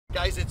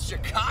guys, it's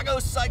Chicago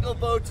Cycle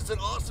Boats. It's an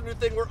awesome new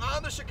thing. We're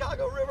on the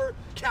Chicago River.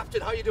 Captain,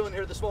 how you doing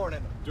here this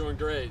morning? Doing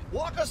great.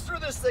 Walk us through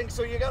this thing.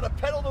 So you got to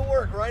pedal to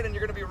work, right? And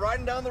you're going to be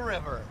riding down the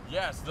river.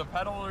 Yes, the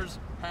pedalers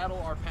paddle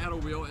our paddle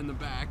wheel in the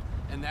back,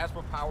 and that's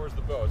what powers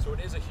the boat. So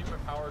it is a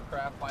human-powered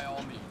craft by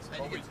all means.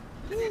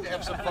 You need to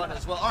have some fun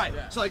as well. All right,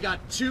 so I got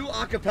two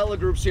a cappella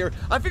groups here.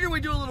 I figured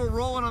we'd do a little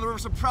rolling on the river,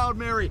 some Proud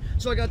Mary.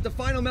 So I got the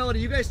final melody.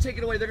 You guys take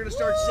it away. They're going to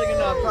start singing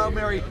Proud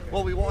Mary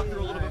while we walk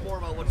through a little bit more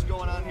about what's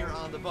going on here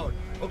on the boat.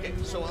 Okay,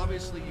 so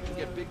obviously you can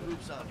get big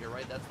groups out here,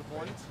 right? That's the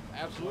point?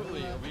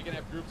 Absolutely. We can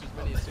have groups as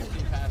many as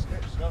 16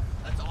 passengers.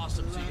 That's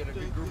awesome. So you get a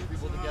good group of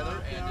people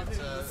together, and it's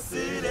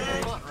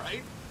fun,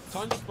 right?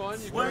 Tons of fun.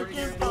 You can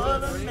Working for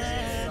the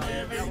man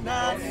every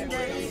night and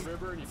day.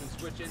 River, and you can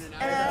switch in and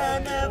out.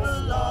 And I never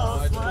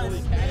lost one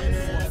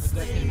minute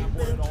sleeping,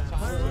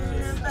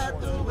 wondering about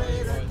the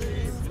way that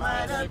things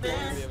might have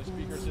been. We have a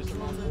speaker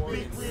system on board.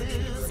 Big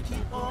wheels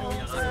keep on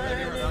A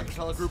turning.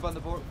 cappella group on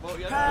the boat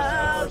yet?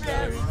 Proud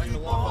Mary, We're going to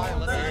keep walk by and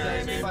on let these guys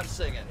burning. keep on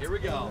singing. Here we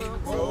go.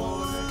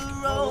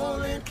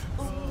 Rolling,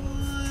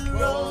 ooh,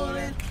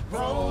 rolling,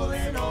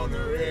 rolling on the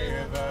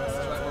river.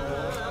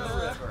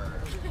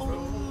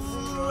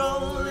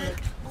 Rolling,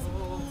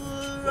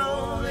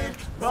 rolling,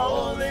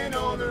 rolling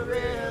on the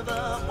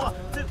river. 1,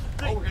 2,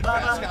 3, Oh, we're getting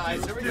fast,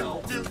 guys. Here we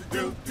go. There we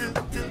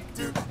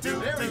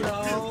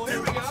go.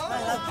 Here we go.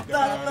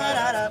 Rolling,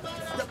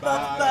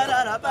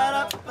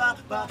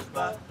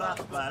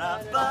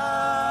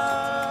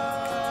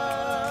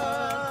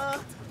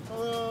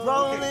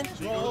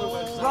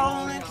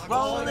 rolling,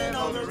 rolling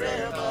on the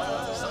river.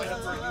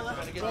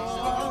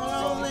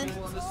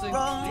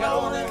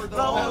 Rolling,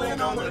 rolling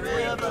on the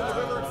river.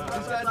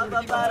 These guys are going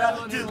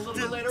to keep on a little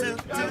bit later.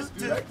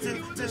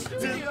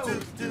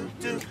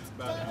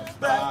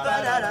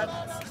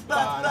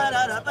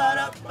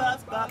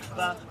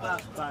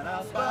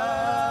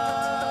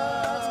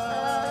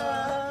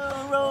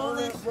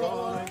 Rolling,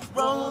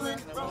 rolling.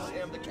 I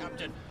am the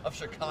captain of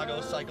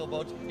Chicago Cycle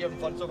Boats. You having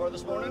fun so far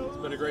this morning? It's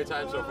been a great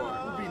time so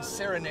far. We're being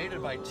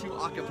serenaded by two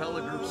a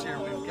cappella groups here.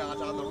 We've got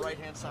on the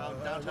right-hand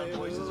side, Downtown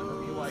Voices and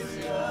BYC,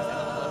 and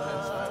on the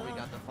left-hand side, we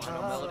got the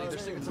final melody. They're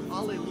singing some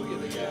Hallelujah.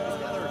 They get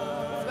together.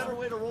 What better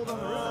way to roll down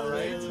the river,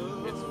 right?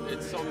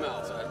 It's something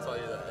else, I tell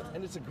you that.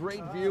 And it's a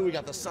great view. We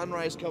got the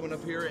sunrise coming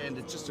up here, and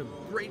it's just a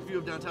great view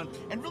of downtown.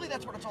 And really,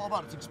 that's what it's all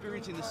about. It's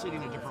experiencing the city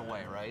in a different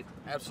way, right?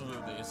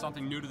 Absolutely. It's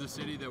something new to the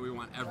city that we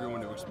want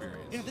everyone to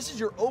experience. Yeah, this is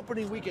your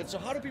opening weekend, so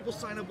how do people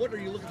sign up? What are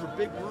you looking for,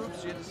 big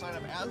groups? You have to sign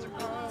up as a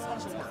group? How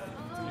does it work?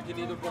 You can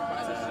either book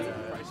by the seat.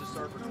 Prices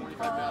start for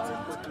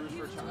 $25 per cruise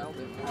for a child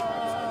and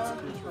 $45 per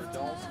cruise for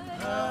adults.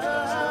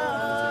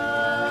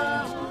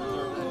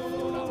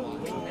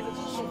 And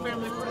it's so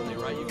family friendly,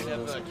 right? You can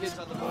have kids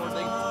on the board.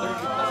 They're going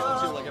to be pedaling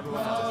too, like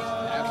everyone else.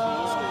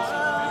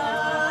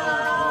 Absolutely.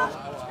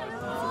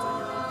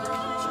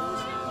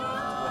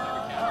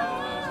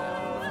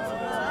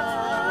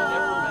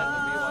 Never met a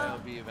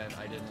BYOB event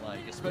I didn't like,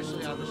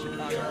 especially on the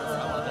Chicago River.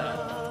 How about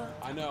that?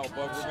 I know,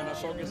 but we're going to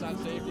focus on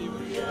safety. We're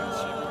going to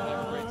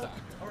have a great time.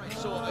 All right,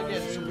 so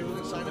again, so people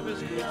can sign up as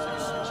groups, you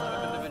can sign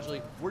up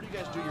individually. Where do you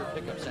guys do your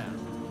pickups at?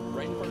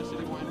 Right in front of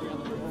City Winery on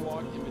the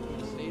Riverwalk, in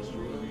between State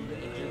Street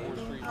and Dearborn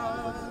Street.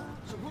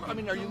 So, I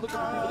mean, are you looking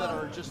for people that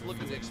are just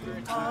looking to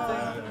experience a new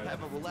thing,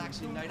 have a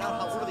relaxing night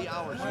out? What are the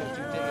hours you guys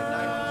do day and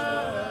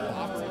night? We'll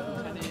operate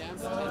from 10 a.m.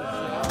 to 10 p.m. So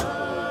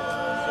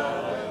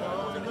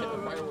we're going to hit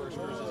the fireworks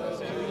courses on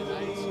Saturday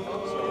nights, so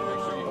make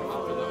sure you come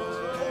out for those.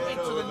 Wait,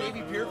 so the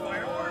Navy Pier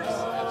fireworks?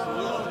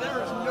 Absolutely. Oh, there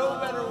is no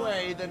better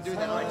way than do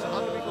that. All right, so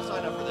how can people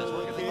sign up for this?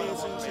 What can they do? Go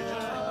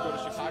to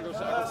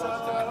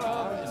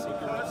chicagocycleboats.com and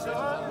book your reservations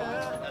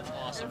online. That's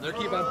awesome. They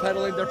keep on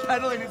pedaling. They're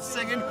pedaling and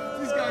singing.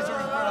 These guys are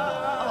incredible.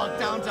 How about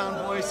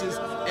Downtown Voices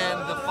and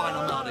the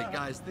final melody?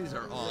 Guys, these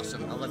are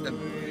awesome. I'll let them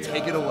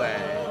take it away.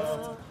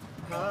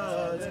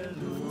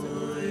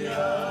 Hallelujah,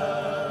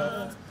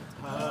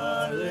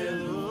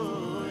 hallelujah.